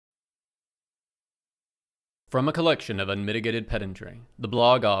From a collection of Unmitigated Pedantry, the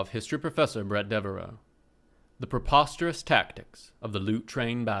blog of history professor Bret Devereaux. The Preposterous Tactics of the Loot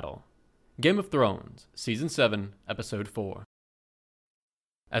Train Battle. Game of Thrones, Season 7, Episode 4.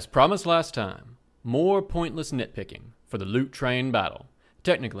 As promised last time, more pointless nitpicking for the Loot Train Battle,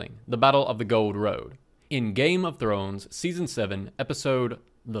 technically the Battle of the Gold Road, in Game of Thrones, Season 7, Episode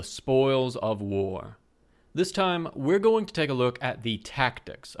The Spoils of War. This time, we're going to take a look at the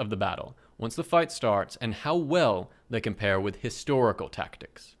tactics of the battle once the fight starts and how well they compare with historical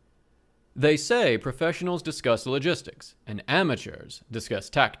tactics. They say professionals discuss logistics and amateurs discuss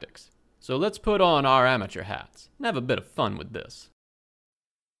tactics, so let's put on our amateur hats and have a bit of fun with this.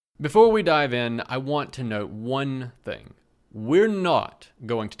 Before we dive in, I want to note one thing. We're not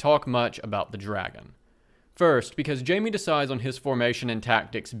going to talk much about the dragon. First, because Jaime decides on his formation and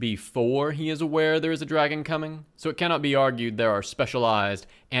tactics before he is aware there is a dragon coming, so it cannot be argued there are specialized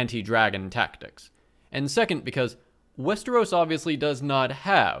anti-dragon tactics. And second, because Westeros obviously does not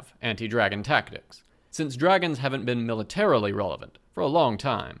have anti-dragon tactics, since dragons haven't been militarily relevant for a long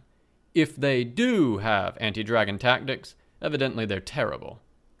time. If they do have anti-dragon tactics, evidently they're terrible.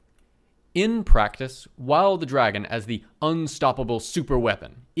 In practice, while the dragon as the unstoppable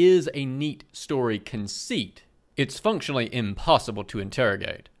superweapon is a neat story conceit, it's functionally impossible to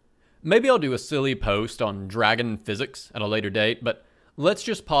interrogate. Maybe I'll do a silly post on dragon physics at a later date, but let's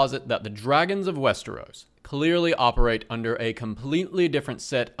just posit that the dragons of Westeros clearly operate under a completely different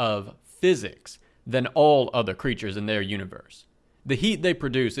set of physics than all other creatures in their universe. The heat they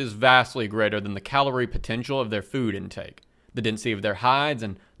produce is vastly greater than the calorie potential of their food intake. The density of their hides,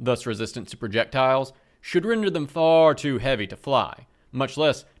 and thus resistance to projectiles, should render them far too heavy to fly, much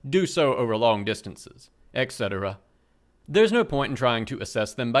less do so over long distances, etc. There's no point in trying to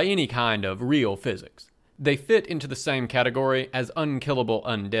assess them by any kind of real physics. They fit into the same category as unkillable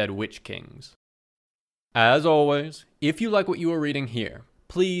undead witch kings. As always, if you like what you are reading here,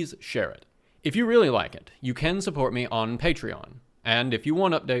 please share it. If you really like it, you can support me on Patreon. And if you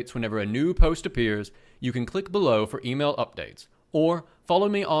want updates whenever a new post appears, you can click below for email updates, or follow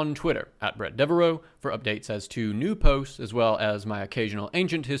me on Twitter at Bret Devereaux for updates as to new posts as well as my occasional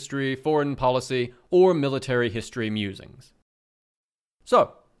ancient history, foreign policy, or military history musings.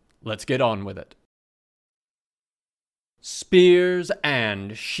 So, let's get on with it. Spears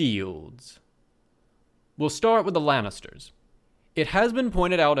and shields. We'll start with the Lannisters. It has been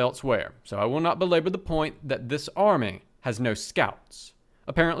pointed out elsewhere, so I will not belabor the point that this army has no scouts.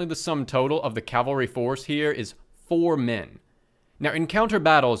 Apparently the sum total of the cavalry force here is 4 men. Now encounter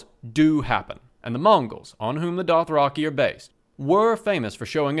battles do happen, and the Mongols, on whom the Dothraki are based, were famous for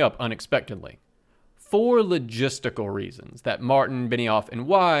showing up unexpectedly. For logistical reasons that Martin, Benioff, and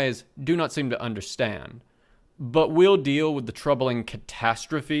Wise do not seem to understand. But we'll deal with the troubling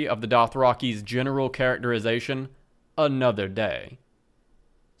catastrophe of the Dothraki's general characterization another day.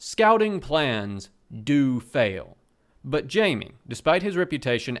 Scouting plans do fail. But Jaime, despite his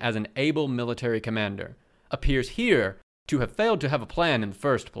reputation as an able military commander, appears here to have failed to have a plan in the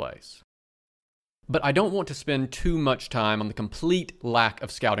first place. But I don't want to spend too much time on the complete lack of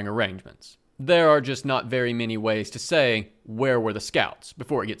scouting arrangements. There are just not very many ways to say, where were the scouts,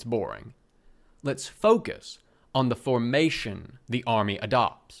 before it gets boring. Let's focus on the formation the army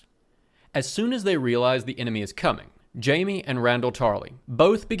adopts. As soon as they realize the enemy is coming, Jaime and Randyll Tarly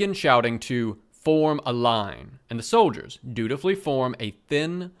both begin shouting to form a line, and the soldiers dutifully form a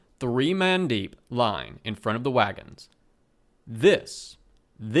thin, 3-man deep line in front of the wagons. This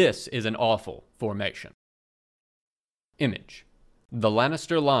is an awful formation. Image. The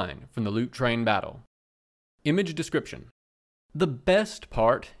Lannister line from the Loot Train Battle. Image description. The best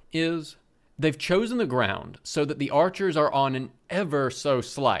part is they've chosen the ground so that the archers are on an ever so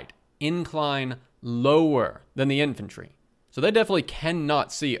slight incline lower than the infantry. So they definitely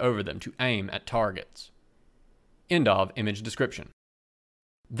cannot see over them to aim at targets. End of image description.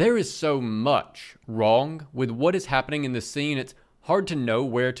 There is so much wrong with what is happening in this scene, it's hard to know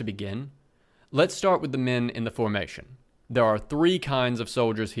where to begin. Let's start with the men in the formation. There are 3 kinds of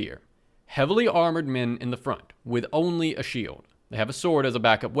soldiers here. Heavily armored men in the front, with only a shield. They have a sword as a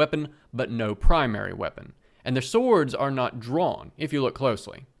backup weapon, but no primary weapon. And their swords are not drawn, if you look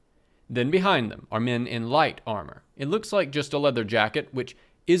closely. Then behind them are men in light armor. It looks like just a leather jacket, which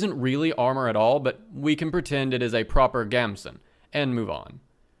isn't really armor at all, but we can pretend it is a proper gamson, and move on.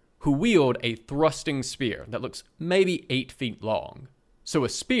 Who wield a thrusting spear that looks maybe 8 feet long. So a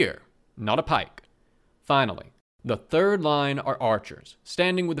spear, not a pike. Finally, the third line are archers,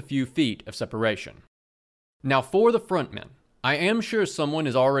 standing with a few feet of separation. Now for the front men, I am sure someone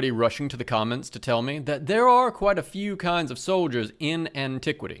is already rushing to the comments to tell me that there are quite a few kinds of soldiers in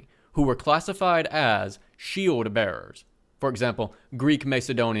antiquity, who were classified as shield bearers. For example, Greek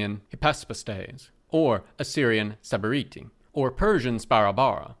Macedonian Hypaspestes, or Assyrian Sabariti, or Persian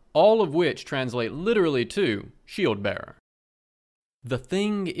Sparabara, all of which translate literally to shield bearer. The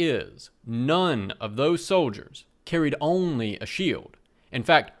thing is, none of those soldiers carried only a shield. In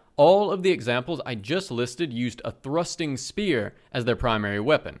fact, all of the examples I just listed used a thrusting spear as their primary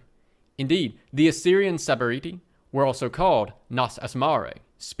weapon. Indeed, the Assyrian Sabariti were also called Nas Asmare,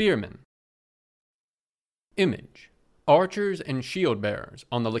 spearmen. Image: archers and shield bearers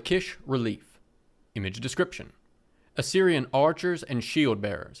on the Lachish relief. Image description: Assyrian archers and shield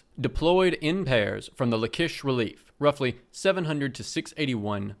bearers deployed in pairs from the Lachish relief, roughly 700 to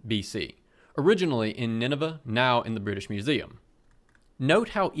 681 BC, originally in Nineveh, now in the British Museum. Note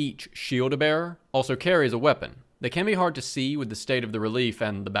how each shield bearer also carries a weapon. They can be hard to see with the state of the relief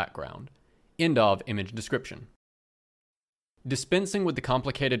and the background. End of image description. Dispensing with the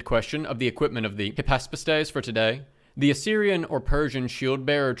complicated question of the equipment of the Hypaspestes for today, the Assyrian or Persian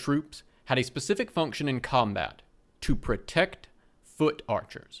shield-bearer troops had a specific function in combat: to protect foot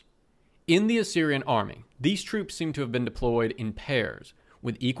archers. In the Assyrian army, these troops seem to have been deployed in pairs,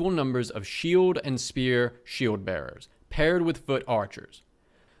 with equal numbers of shield and spear shield-bearers, paired with foot archers.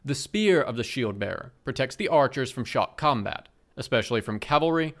 The spear of the shield-bearer protects the archers from shock combat, especially from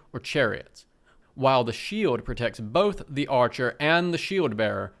cavalry or chariots, while the shield protects both the archer and the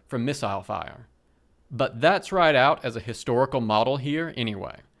shield-bearer from missile fire. But that's right out as a historical model here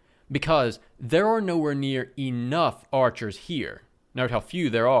anyway, because there are nowhere near enough archers here. Note how few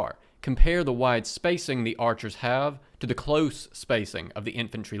there are. Compare the wide spacing the archers have to the close spacing of the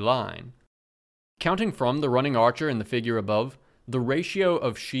infantry line. Counting from the running archer in the figure above, the ratio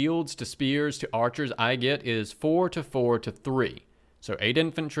of shields to spears to archers I get is 4 to 4 to 3. So 8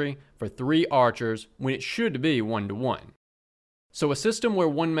 infantry for 3 archers when it should be 1 to 1. So a system where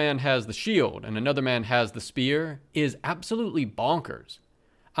one man has the shield and another man has the spear is absolutely bonkers.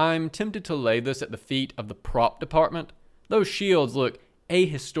 I'm tempted to lay this at the feet of the prop department. Those shields look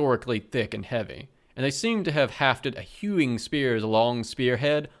ahistorically thick and heavy, and they seem to have hafted a hewing spear's long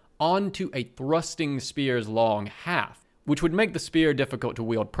spearhead onto a thrusting spear's long haft, which would make the spear difficult to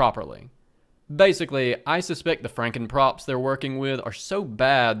wield properly. Basically, I suspect the Frankenprops they're working with are so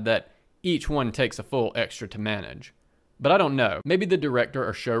bad that each one takes a full extra to manage. But I don't know, maybe the director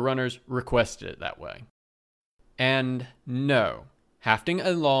or showrunners requested it that way. And no, hafting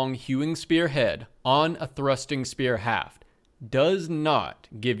a long hewing spear head on a thrusting spear haft does not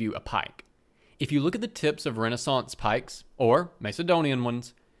give you a pike. If you look at the tips of Renaissance pikes, or Macedonian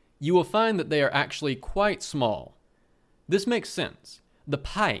ones, you will find that they are actually quite small. This makes sense. The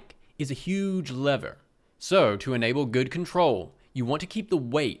pike is a huge lever, so to enable good control, you want to keep the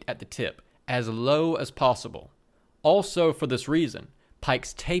weight at the tip as low as possible. Also for this reason,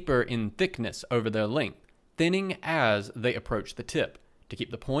 pikes taper in thickness over their length, thinning as they approach the tip, to keep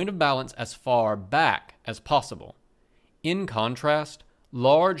the point of balance as far back as possible. In contrast,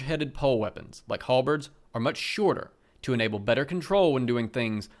 large-headed pole weapons, like halberds, are much shorter to enable better control when doing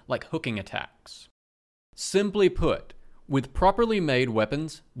things like hooking attacks. Simply put, with properly made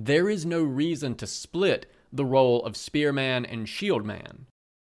weapons, there is no reason to split the role of spearman and shieldman.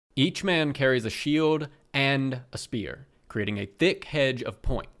 Each man carries a shield and a spear, creating a thick hedge of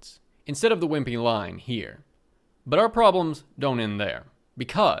points, instead of the wimpy line here. But our problems don't end there,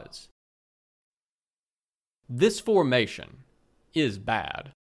 because this formation is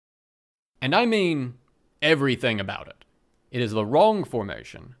bad. And I mean everything about it. It is the wrong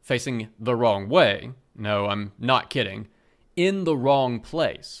formation, facing the wrong way, no, I'm not kidding, in the wrong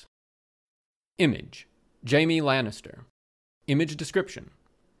place. Image: Jaime Lannister. Image description: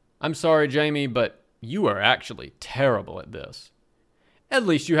 I'm sorry, Jaime, but you are actually terrible at this. At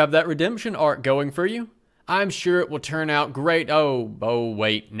least you have that redemption arc going for you. I'm sure it will turn out great. Oh,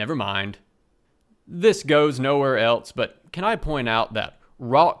 wait, never mind. This goes nowhere else, but can I point out that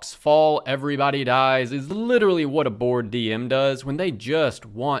rocks fall, everybody dies is literally what a bored DM does when they just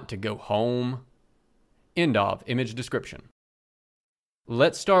want to go home. End of image description.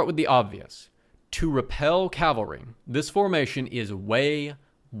 Let's start with the obvious. To repel cavalry, this formation is way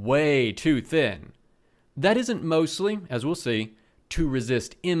too thin. That isn't mostly, as we'll see, to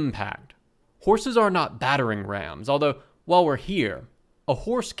resist impact. Horses are not battering rams, although while we're here, a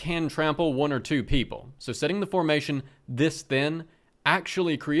horse can trample 1 or 2 people, so setting the formation this thin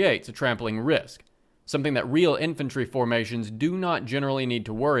actually creates a trampling risk, something that real infantry formations do not generally need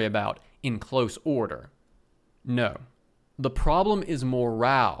to worry about in close order. No, the problem is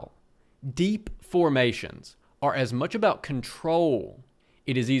morale. Deep formations are as much about control.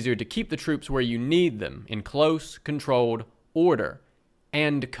 It is easier to keep the troops where you need them in close, controlled order,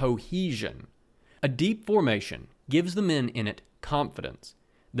 and cohesion. A deep formation gives the men in it confidence.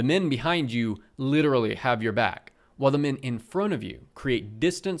 The men behind you literally have your back, while the men in front of you create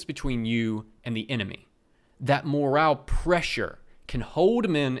distance between you and the enemy. That morale pressure can hold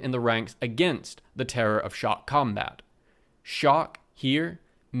men in the ranks against the terror of shock combat. Shock, here,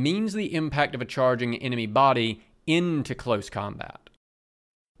 means the impact of a charging enemy body into close combat.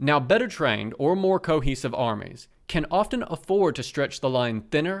 Now, better trained or more cohesive armies can often afford to stretch the line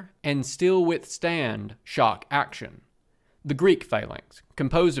thinner and still withstand shock action. The Greek phalanx,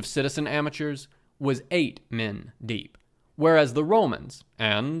 composed of citizen amateurs, was 8 men deep, whereas the Romans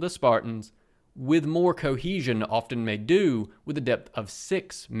and the Spartans, with more cohesion, often made do with a depth of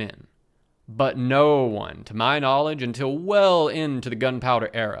 6 men. But no one, to my knowledge, until well into the gunpowder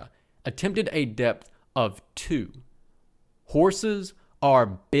era, attempted a depth of 2. Horses are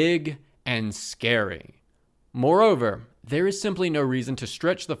big and scary. Moreover, there is simply no reason to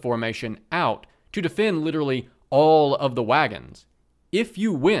stretch the formation out to defend literally all of the wagons. If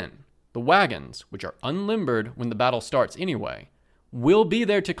you win, the wagons, which are unlimbered when the battle starts anyway, will be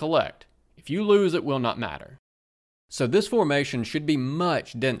there to collect. If you lose, it will not matter. So this formation should be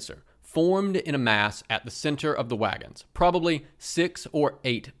much denser, formed in a mass at the center of the wagons, probably 6 or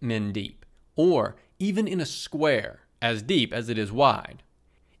 8 men deep, or even in a square as deep as it is wide.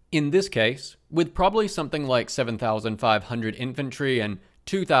 In this case, with probably something like 7,500 infantry and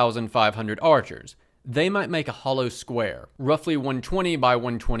 2,500 archers, they might make a hollow square, roughly 120 by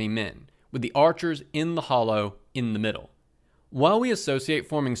 120 men, with the archers in the hollow in the middle. While we associate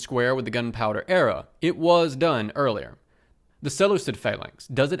forming square with the gunpowder era, it was done earlier. The Seleucid phalanx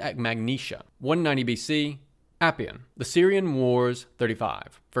does it at Magnesia, 190 BC, Appian, the Syrian Wars,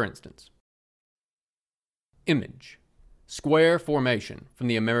 35, for instance. Image. Square formation from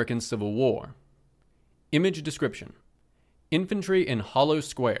the American Civil War. Image description. Infantry in hollow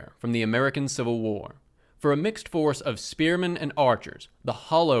square from the American Civil War. For a mixed force of spearmen and archers, the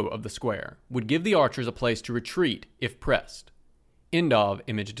hollow of the square would give the archers a place to retreat if pressed. End of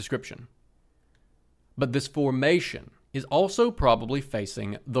image description. But this formation is also probably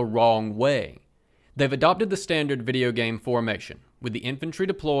facing the wrong way. They've adopted the standard video game formation, with the infantry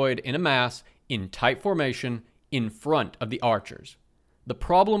deployed in a mass in tight formation in front of the archers. The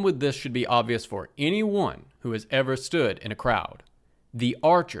problem with this should be obvious for anyone who has ever stood in a crowd. The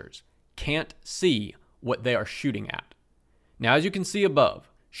archers can't see what they are shooting at. Now, as you can see above,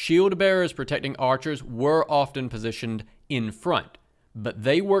 shield bearers protecting archers were often positioned in front, but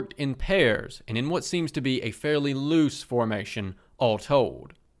they worked in pairs and in what seems to be a fairly loose formation all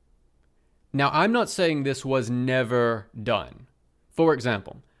told. Now, I'm not saying this was never done. For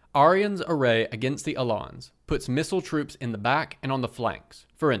example, Arrian's array against the Alans puts missile troops in the back and on the flanks,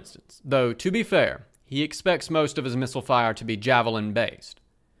 for instance, though, to be fair, he expects most of his missile fire to be javelin-based.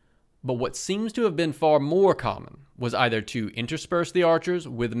 But what seems to have been far more common was either to intersperse the archers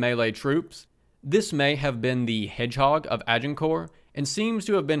with melee troops. This may have been the hedgehog of Agincourt, and seems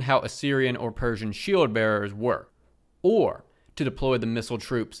to have been how Assyrian or Persian shield bearers were, or to deploy the missile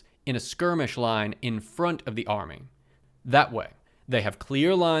troops in a skirmish line in front of the army. That way, they have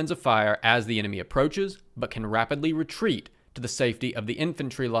clear lines of fire as the enemy approaches, but can rapidly retreat to the safety of the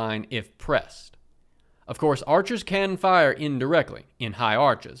infantry line if pressed. Of course, archers can fire indirectly in high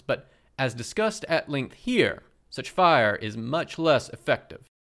arches, but as discussed at length here, such fire is much less effective.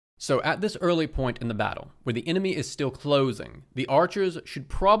 So at this early point in the battle, where the enemy is still closing, the archers should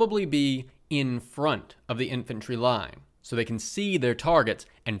probably be in front of the infantry line, so they can see their targets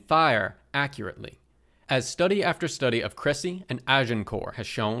and fire accurately. As study after study of Crécy and Agincourt has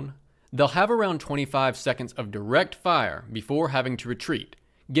shown, they'll have around 25 seconds of direct fire before having to retreat,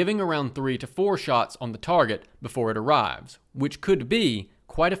 giving around 3 to 4 shots on the target before it arrives, which could be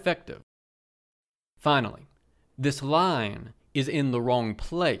quite effective. Finally, this line is in the wrong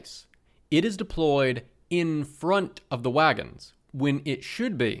place. It is deployed in front of the wagons, when it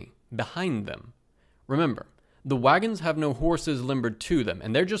should be behind them. Remember, the wagons have no horses limbered to them,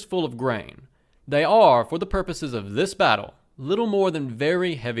 and they're just full of grain. They are, for the purposes of this battle, little more than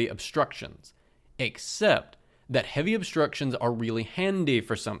very heavy obstructions, except that heavy obstructions are really handy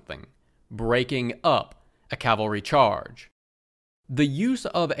for something: breaking up a cavalry charge. The use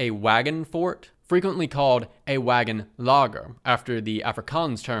of a wagon fort, frequently called a wagon lager, after the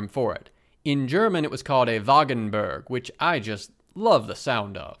Afrikaans term for it. In German it was called a Wagenburg, which I just love the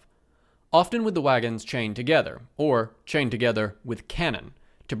sound of. Often with the wagons chained together, or chained together with cannon,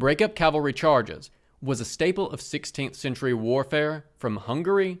 to break up cavalry charges, was a staple of 16th century warfare from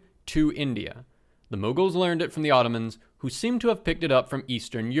Hungary to India. The Mughals learned it from the Ottomans, who seem to have picked it up from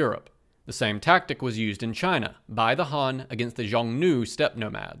Eastern Europe. The same tactic was used in China by the Han against the Xiongnu steppe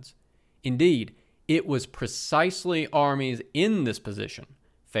nomads. Indeed, it was precisely armies in this position,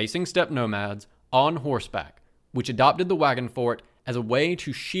 facing steppe nomads on horseback, which adopted the wagon fort as a way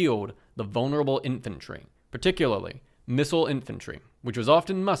to shield the vulnerable infantry, particularly missile infantry, which was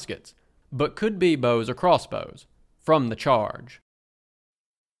often muskets, but could be bows or crossbows, from the charge.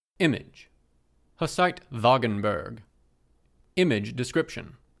 Image: Hussite Wagenburg. Image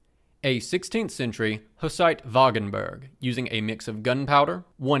description: a 16th century Hussite Wagenburg using a mix of gunpowder,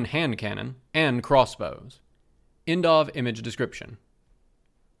 one hand cannon, and crossbows. End of image description.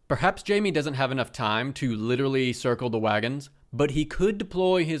 Perhaps Jaime doesn't have enough time to literally circle the wagons, but he could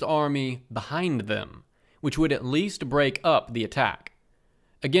deploy his army behind them, which would at least break up the attack.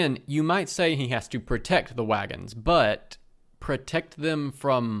 Again, you might say he has to protect the wagons, but protect them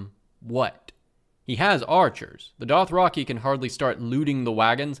from what? He has archers. The Dothraki can hardly start looting the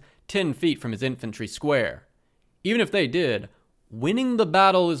wagons 10 feet from his infantry square. Even if they did, winning the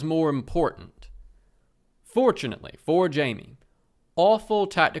battle is more important. Fortunately for Jaime, awful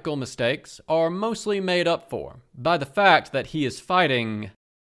tactical mistakes are mostly made up for by the fact that he is fighting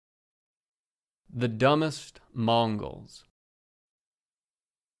the dumbest Mongols.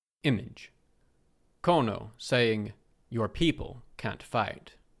 Image: Kono saying, "Your people can't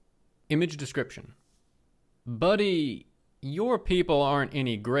fight." Image description: Buddy, your people aren't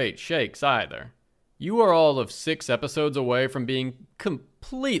any great shakes either. You are all of 6 episodes away from being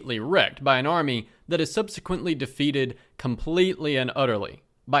completely wrecked by an army that is subsequently defeated completely and utterly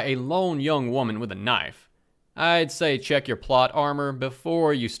by a lone young woman with a knife. I'd say check your plot armor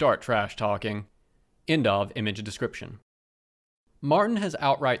before you start trash talking. End of image description. Martin has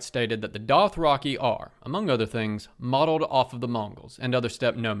outright stated that the Dothraki are, among other things, modeled off of the Mongols and other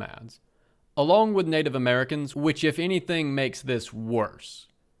steppe nomads, along with Native Americans, which if anything makes this worse.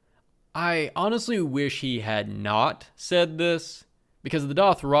 I honestly wish he had not said this, because the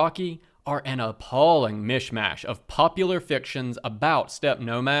Dothraki are an appalling mishmash of popular fictions about steppe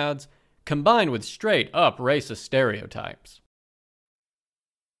nomads, combined with straight-up racist stereotypes.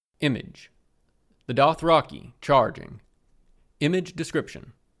 Image: the Dothraki charging. Image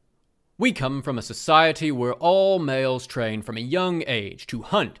description: we come from a society where all males train from a young age to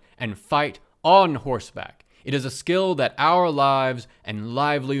hunt and fight on horseback. It is a skill that our lives and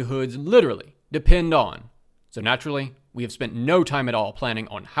livelihoods literally depend on. So naturally, we have spent no time at all planning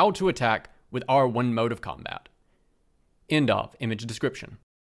on how to attack with our one mode of combat. End of image description.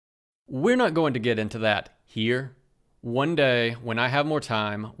 We're not going to get into that here. One day, when I have more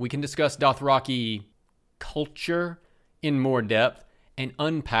time, we can discuss Dothraki culture in more depth and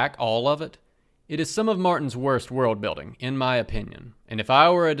unpack all of it. It is some of Martin's worst world building, in my opinion. And if I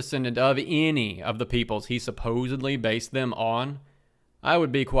were a descendant of any of the peoples he supposedly based them on, I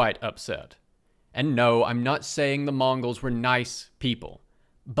would be quite upset. And no, I'm not saying the Mongols were nice people,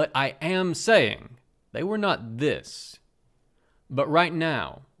 but I am saying they were not this. But right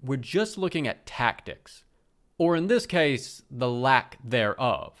now, we're just looking at tactics, or in this case, the lack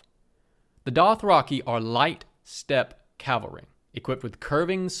thereof. The Dothraki are light steppe cavalry, equipped with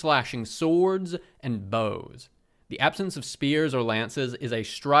curving, slashing swords and bows. The absence of spears or lances is a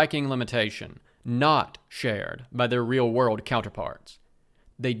striking limitation, not shared by their real-world counterparts.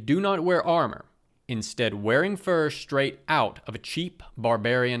 They do not wear armor, instead wearing fur straight out of a cheap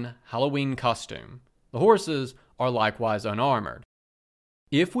barbarian Halloween costume. The horses are likewise unarmored.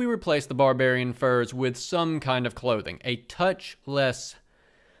 If we replace the barbarian furs with some kind of clothing, a touch less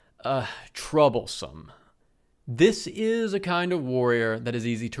troublesome, this is a kind of warrior that is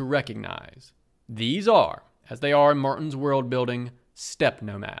easy to recognize. These are, as they are in Martin's world building, steppe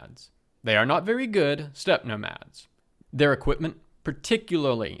nomads. They are not very good steppe nomads. Their equipment,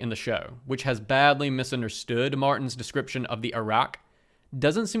 particularly in the show, which has badly misunderstood Martin's description of the Iraq,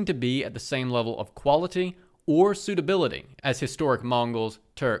 doesn't seem to be at the same level of quality or suitability as historic Mongols,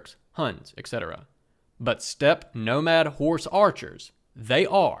 Turks, Huns, etc. But steppe nomad horse archers, they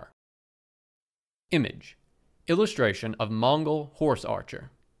are. Image: illustration of Mongol horse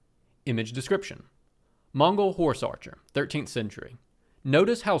archer. Image description: Mongol horse archer, 13th century.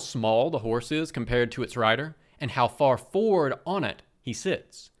 Notice how small the horse is compared to its rider, and how far forward on it he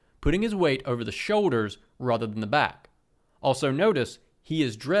sits, putting his weight over the shoulders rather than the back. Also notice he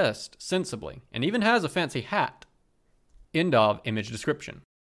is dressed sensibly, and even has a fancy hat. End of image description.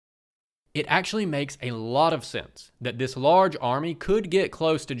 It actually makes a lot of sense that this large army could get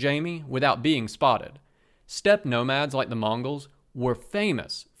close to Jaime without being spotted. Steppe nomads like the Mongols were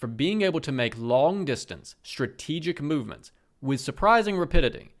famous for being able to make long-distance, strategic movements with surprising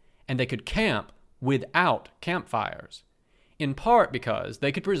rapidity, and they could camp without campfires. in part because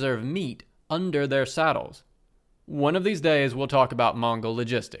they could preserve meat under their saddles. One of these days we'll talk about Mongol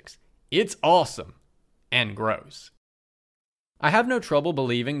logistics. It's awesome and gross. I have no trouble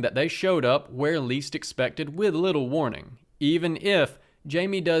believing that they showed up where least expected with little warning, even if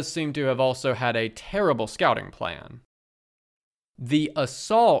Jaime does seem to have also had a terrible scouting plan. The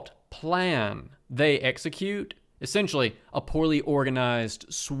assault plan they execute, essentially a poorly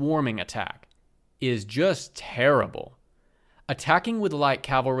organized swarming attack, is just terrible. Attacking with light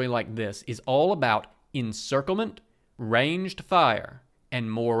cavalry like this is all about encirclement, ranged fire,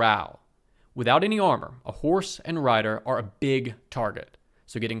 and morale. Without any armor, a horse and rider are a big target,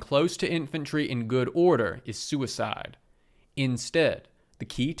 so getting close to infantry in good order is suicide. Instead, the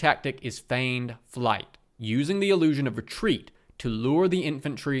key tactic is feigned flight, using the illusion of retreat to lure the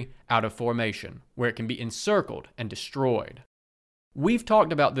infantry out of formation, where it can be encircled and destroyed. We've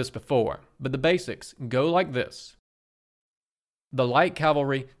talked about this before, but the basics go like this. The light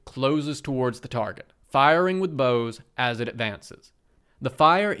cavalry closes towards the target, firing with bows as it advances. The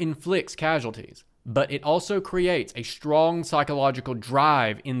fire inflicts casualties, but it also creates a strong psychological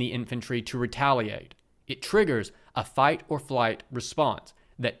drive in the infantry to retaliate. It triggers a fight or flight response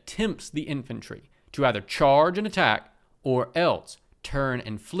that tempts the infantry to either charge and attack or else turn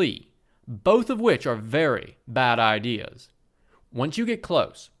and flee, both of which are very bad ideas. Once you get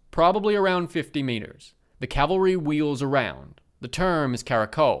close, probably around 50 meters, the cavalry wheels around, the term is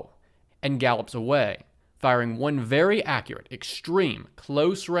caracole, and gallops away, firing one very accurate, extreme,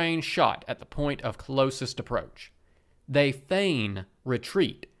 close-range shot at the point of closest approach. They feign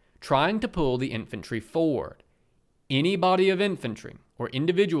retreat, trying to pull the infantry forward. Any body of infantry or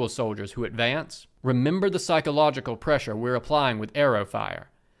individual soldiers who advance, remember the psychological pressure we're applying with arrow fire.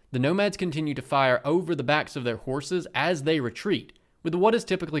 The nomads continue to fire over the backs of their horses as they retreat, with what is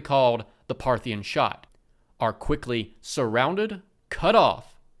typically called the Parthian shot, are quickly surrounded, cut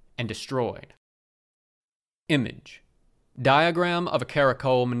off, and destroyed. Image. Diagram of a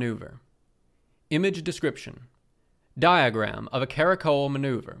caracole maneuver. Image description. Diagram of a caracole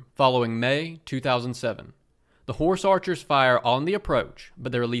maneuver following May 2007. The horse archers fire on the approach,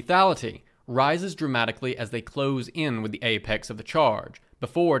 but their lethality rises dramatically as they close in with the apex of the charge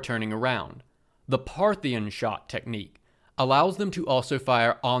before turning around. The Parthian shot technique allows them to also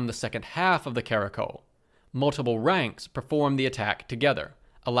fire on the second half of the caracole. Multiple ranks perform the attack together,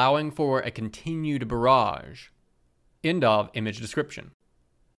 allowing for a continued barrage. End of image description.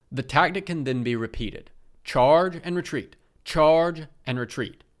 The tactic can then be repeated. Charge and retreat, charge and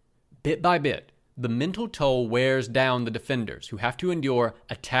retreat. Bit by bit, the mental toll wears down the defenders who have to endure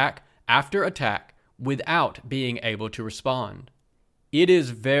attack after attack without being able to respond. It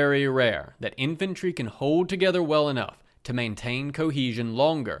is very rare that infantry can hold together well enough to maintain cohesion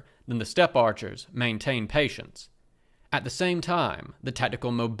longer than the steppe archers maintain patience. At the same time, the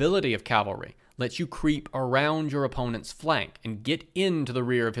tactical mobility of cavalry lets you creep around your opponent's flank and get into the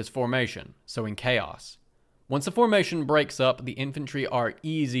rear of his formation, sowing chaos. Once the formation breaks up, the infantry are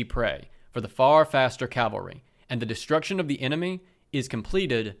easy prey for the far faster cavalry, and the destruction of the enemy is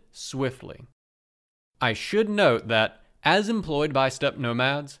completed swiftly. I should note that, as employed by steppe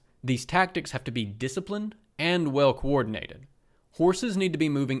nomads, these tactics have to be disciplined and well coordinated. Horses need to be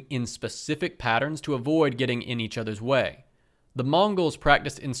moving in specific patterns to avoid getting in each other's way. The Mongols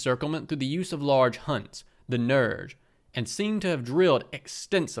practiced encirclement through the use of large hunts, the nerge, and seem to have drilled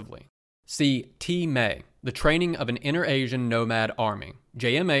extensively. See T. May, The Training of an Inner Asian Nomad Army,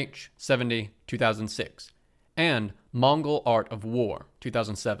 JMH 70, 2006, and Mongol Art of War,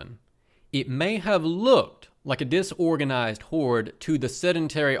 2007. It may have looked like a disorganized horde to the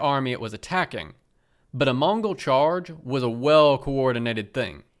sedentary army it was attacking, but a Mongol charge was a well-coordinated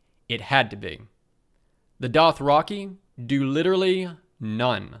thing. It had to be. The Dothraki do literally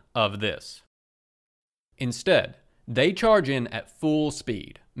none of this. Instead, they charge in at full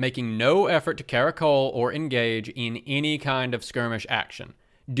speed, making no effort to caracole or engage in any kind of skirmish action,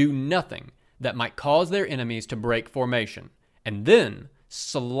 do nothing that might cause their enemies to break formation, and then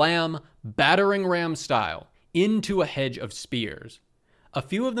slam battering ram style into a hedge of spears. A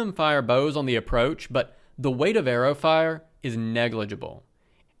few of them fire bows on the approach, but the weight of arrow fire is negligible.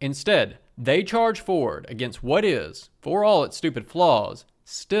 Instead, they charge forward against what is, for all its stupid flaws,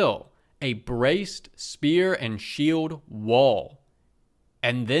 still a braced spear and shield wall.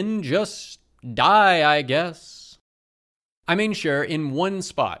 And then just die, I guess. I mean, sure, in one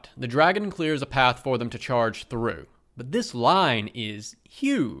spot, the dragon clears a path for them to charge through, but this line is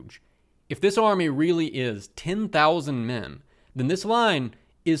huge. If this army really is 10,000 men, then this line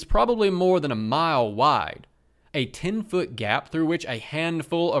is probably more than a mile wide. A 10-foot gap through which a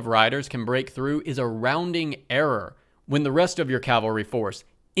handful of riders can break through is a rounding error when the rest of your cavalry force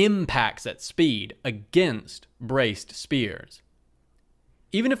impacts at speed against braced spears.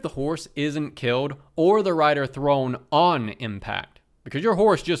 Even if the horse isn't killed or the rider thrown on impact, because your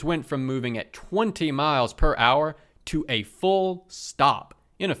horse just went from moving at 20 miles per hour to a full stop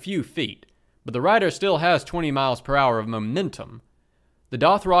in a few feet, but the rider still has 20 miles per hour of momentum, the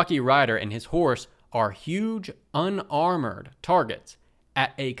Dothraki rider and his horse are huge, unarmored targets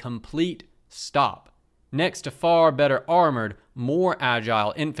at a complete stop, next to far better armored, more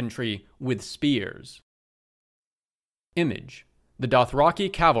agile infantry with spears. Image: the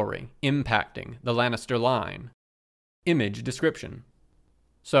Dothraki cavalry impacting the Lannister line. Image description: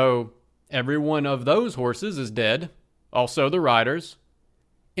 so, every one of those horses is dead, also the riders.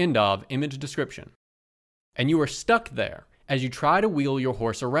 End of image description. And you are stuck there as you try to wheel your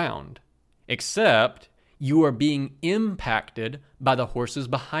horse around, except you are being impacted by the horses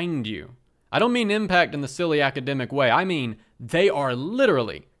behind you. I don't mean impact in the silly academic way, I mean they are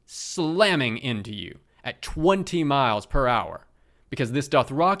literally slamming into you at 20 miles per hour, because this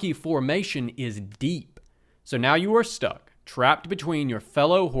Dothraki formation is deep. So now you are stuck, trapped between your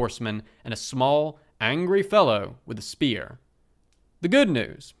fellow horsemen and a small, angry fellow with a spear. The good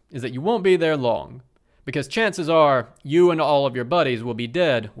news is that you won't be there long, because chances are you and all of your buddies will be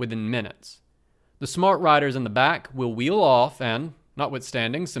dead within minutes. The smart riders in the back will wheel off and,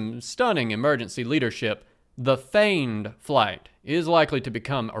 notwithstanding some stunning emergency leadership, the feigned flight is likely to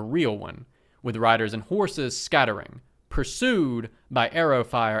become a real one, with riders and horses scattering, pursued by arrow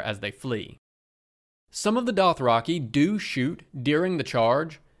fire as they flee. Some of the Dothraki do shoot during the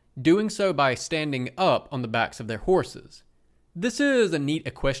charge, doing so by standing up on the backs of their horses. This is a neat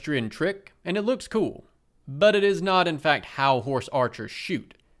equestrian trick, and it looks cool, but it is not in fact how horse archers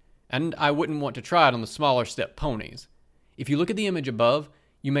shoot, and I wouldn't want to try it on the smaller step ponies. If you look at the image above,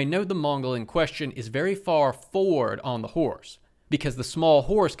 you may note the Mongol in question is very far forward on the horse, because the small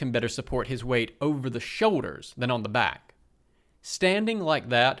horse can better support his weight over the shoulders than on the back. Standing like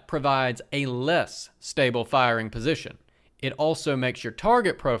that provides a less stable firing position. It also makes your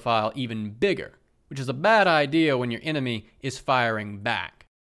target profile even bigger, which is a bad idea when your enemy is firing back.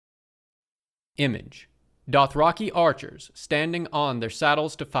 Image: Dothraki archers standing on their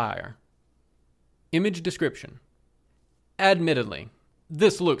saddles to fire. Image description: admittedly,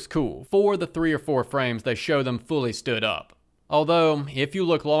 this looks cool for the 3 or 4 frames they show them fully stood up. Although, if you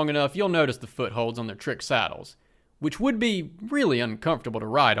look long enough, you'll notice the footholds on their trick saddles, which would be really uncomfortable to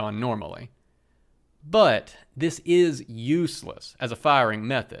ride on normally. But this is useless as a firing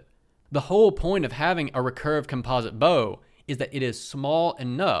method. The whole point of having a recurved composite bow is that it is small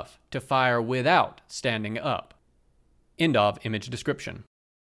enough to fire without standing up. End of image description.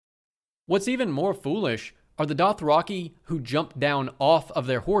 What's even more foolish are the Dothraki who jump down off of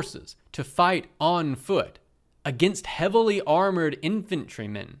their horses to fight on foot against heavily armored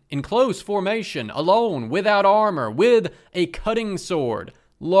infantrymen in close formation, alone, without armor, with a cutting sword,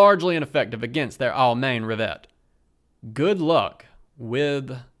 largely ineffective against their Almain Revet. Good luck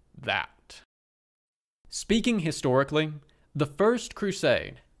with that. Speaking historically, the First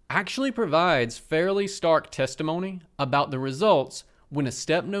Crusade actually provides fairly stark testimony about the results when a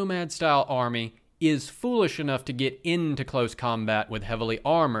steppe nomad-style army is foolish enough to get into close combat with heavily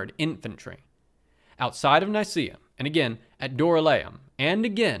armored infantry. Outside of Nicaea, and again at Dorylaeum, and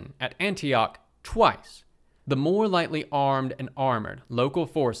again at Antioch twice, the more lightly armed and armored local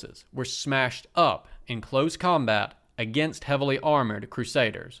forces were smashed up in close combat against heavily armored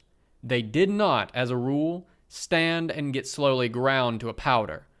crusaders. They did not, as a rule, stand and get slowly ground to a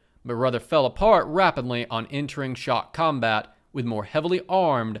powder, but rather fell apart rapidly on entering shock combat with more heavily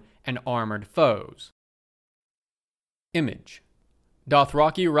armed and armored foes. Image: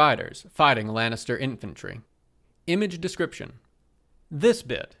 Dothraki riders fighting Lannister infantry. Image description: this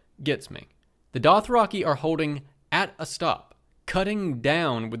bit gets me. The Dothraki are holding at a stop, cutting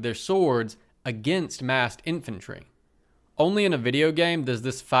down with their swords against massed infantry. Only in a video game does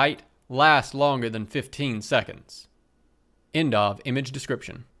this fight last longer than 15 seconds. End of image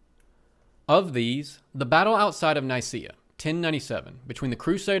description. Of these, the battle outside of Nicaea, 1097, between the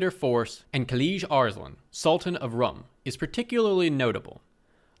Crusader force and Khalij Arslan, Sultan of Rum, is particularly notable.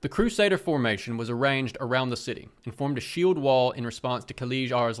 The Crusader formation was arranged around the city and formed a shield wall in response to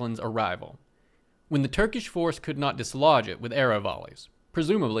Khalij Arslan's arrival. When the Turkish force could not dislodge it with arrow volleys,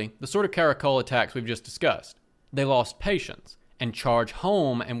 presumably the sort of caracol attacks we've just discussed, they lost patience and charged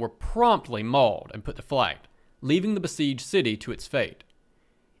home and were promptly mauled and put to flight, leaving the besieged city to its fate.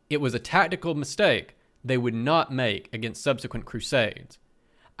 It was a tactical mistake they would not make against subsequent crusades.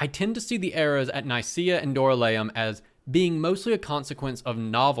 I tend to see the eras at Nicaea and Dorylaeum as being mostly a consequence of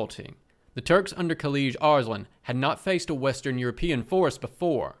novelty, The Turks under Khalij Arslan had not faced a Western European force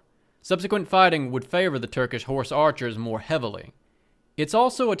before. Subsequent fighting would favor the Turkish horse archers more heavily. It's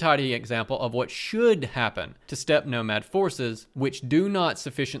also a tidy example of what should happen to steppe nomad forces, which do not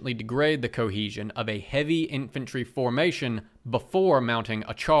sufficiently degrade the cohesion of a heavy infantry formation before mounting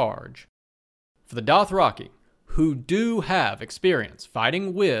a charge. For the Dothraki, who do have experience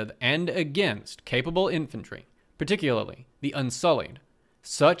fighting with and against capable infantry, particularly the Unsullied,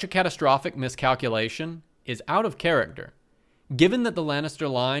 such a catastrophic miscalculation is out of character. Given that the Lannister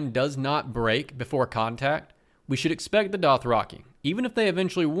line does not break before contact, we should expect the Dothraki, even if they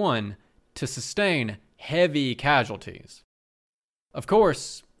eventually won, to sustain heavy casualties. Of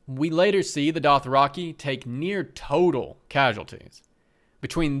course, we later see the Dothraki take near total casualties.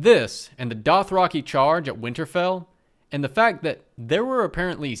 Between this and the Dothraki charge at Winterfell, and the fact that there were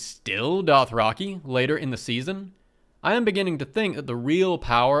apparently still Dothraki later in the season, I am beginning to think that the real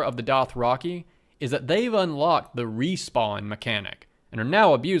power of the Dothraki is that they've unlocked the respawn mechanic and are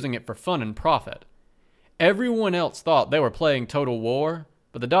now abusing it for fun and profit. Everyone else thought they were playing Total War,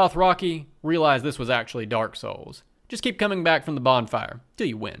 but the Dothraki realized this was actually Dark Souls. Just keep coming back from the bonfire till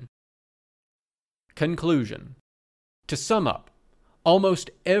you win. Conclusion. To sum up,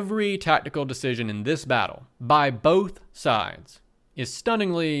 almost every tactical decision in this battle, by both sides, is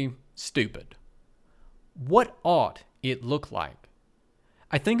stunningly stupid. What ought it look like?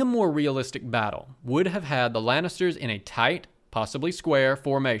 I think a more realistic battle would have had the Lannisters in a tight, possibly square,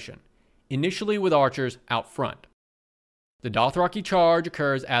 formation, initially with archers out front. The Dothraki charge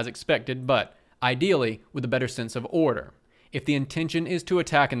occurs as expected, but ideally with a better sense of order. If the intention is to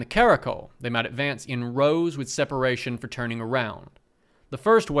attack in the Caracol, they might advance in rows with separation for turning around. The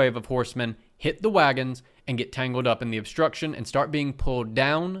first wave of horsemen hit the wagons and get tangled up in the obstruction and start being pulled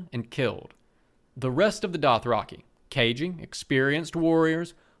down and killed. The rest of the Dothraki, caging, experienced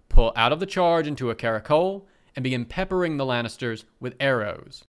warriors, pull out of the charge into a caracole and begin peppering the Lannisters with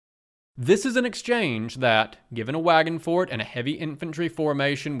arrows. This is an exchange that, given a wagon fort and a heavy infantry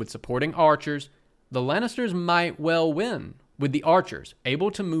formation with supporting archers, the Lannisters might well win, with the archers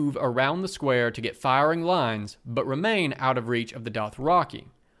able to move around the square to get firing lines but remain out of reach of the Dothraki,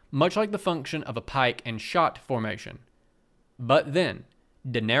 much like the function of a pike and shot formation. But then,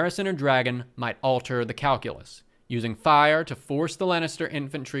 Daenerys and her dragon might alter the calculus, using fire to force the Lannister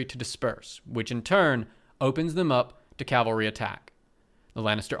infantry to disperse, which in turn opens them up to cavalry attack. The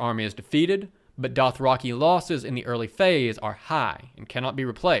Lannister army is defeated, but Dothraki losses in the early phase are high and cannot be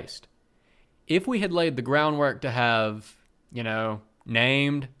replaced. If we had laid the groundwork to have,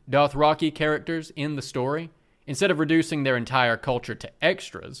 named Dothraki characters in the story, instead of reducing their entire culture to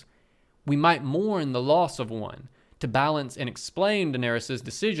extras, we might mourn the loss of one to balance and explain Daenerys'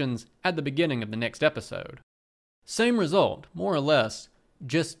 decisions at the beginning of the next episode. Same result, more or less,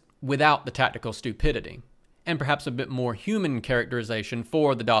 just without the tactical stupidity, and perhaps a bit more human characterization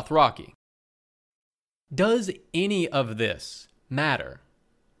for the Dothraki. Does any of this matter?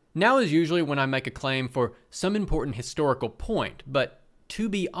 Now is usually when I make a claim for some important historical point, but to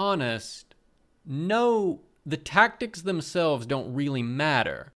be honest, no, the tactics themselves don't really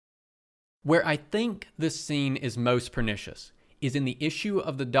matter. Where I think this scene is most pernicious is in the issue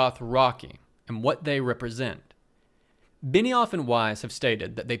of the Dothraki and what they represent. Benioff and Weiss have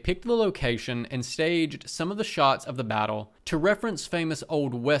stated that they picked the location and staged some of the shots of the battle to reference famous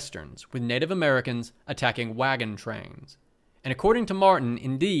old westerns with Native Americans attacking wagon trains. And according to Martin,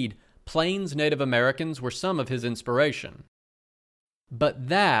 indeed, Plains Native Americans were some of his inspiration. But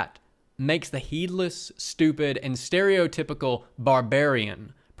that makes the heedless, stupid, and stereotypical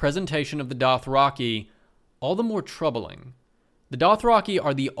barbarian presentation of the Dothraki all the more troubling. The Dothraki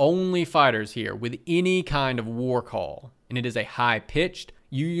are the only fighters here with any kind of war call, and it is a high-pitched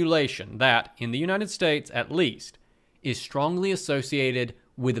ululation that, in the United States at least, is strongly associated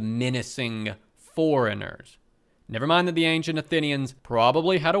with menacing foreigners. Never mind that the ancient Athenians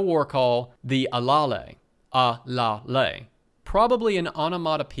probably had a war call, the alale, probably an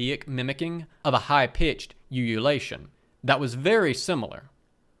onomatopoeic mimicking of a high-pitched ululation that was very similar.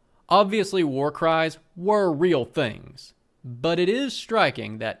 Obviously, war cries were real things, but it is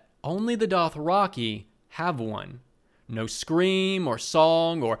striking that only the Dothraki have one. No scream or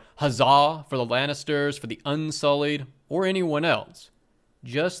song or huzzah for the Lannisters, for the Unsullied, or anyone else.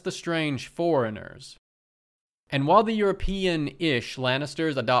 Just the strange foreigners. And while the European-ish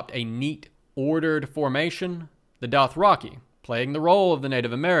Lannisters adopt a neat, ordered formation, the Dothraki, playing the role of the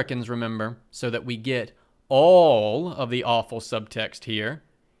Native Americans, remember, so that we get all of the awful subtext here,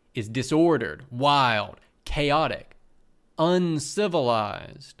 is disordered, wild, chaotic,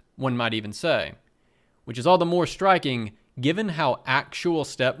 uncivilized, one might even say, which is all the more striking given how actual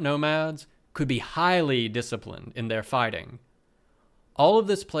steppe nomads could be highly disciplined in their fighting. All of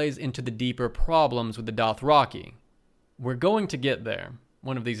this plays into the deeper problems with the Dothraki. We're going to get there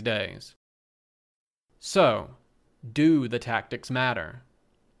one of these days. So, do the tactics matter?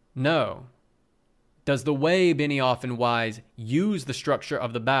 No. Does the way Benioff and Wise use the structure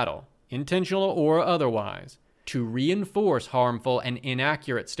of the battle, intentional or otherwise, to reinforce harmful and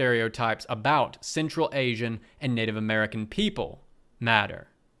inaccurate stereotypes about Central Asian and Native American people matter?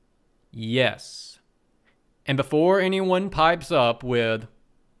 Yes. And before anyone pipes up with,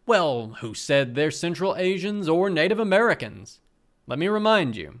 well, who said they're Central Asians or Native Americans? Let me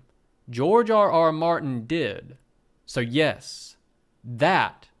remind you, George R.R. Martin did. So yes,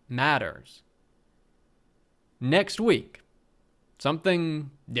 that matters. Next week,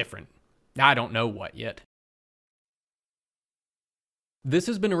 something different. I don't know what yet. This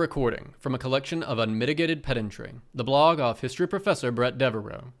has been a recording from a collection of Unmitigated Pedantry, the blog of history professor Bret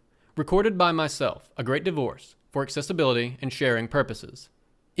Devereaux, recorded by myself, A Great Divorce, for accessibility and sharing purposes.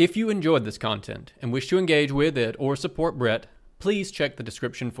 If you enjoyed this content and wish to engage with it or support Bret, please check the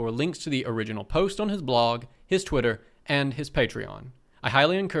description for links to the original post on his blog, his Twitter, and his Patreon. I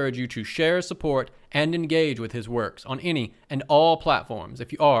highly encourage you to share, support, and engage with his works on any and all platforms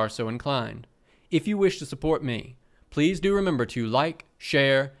if you are so inclined. If you wish to support me, please do remember to like,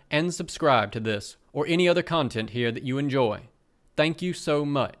 share, and subscribe to this or any other content here that you enjoy. Thank you so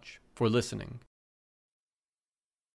much for listening.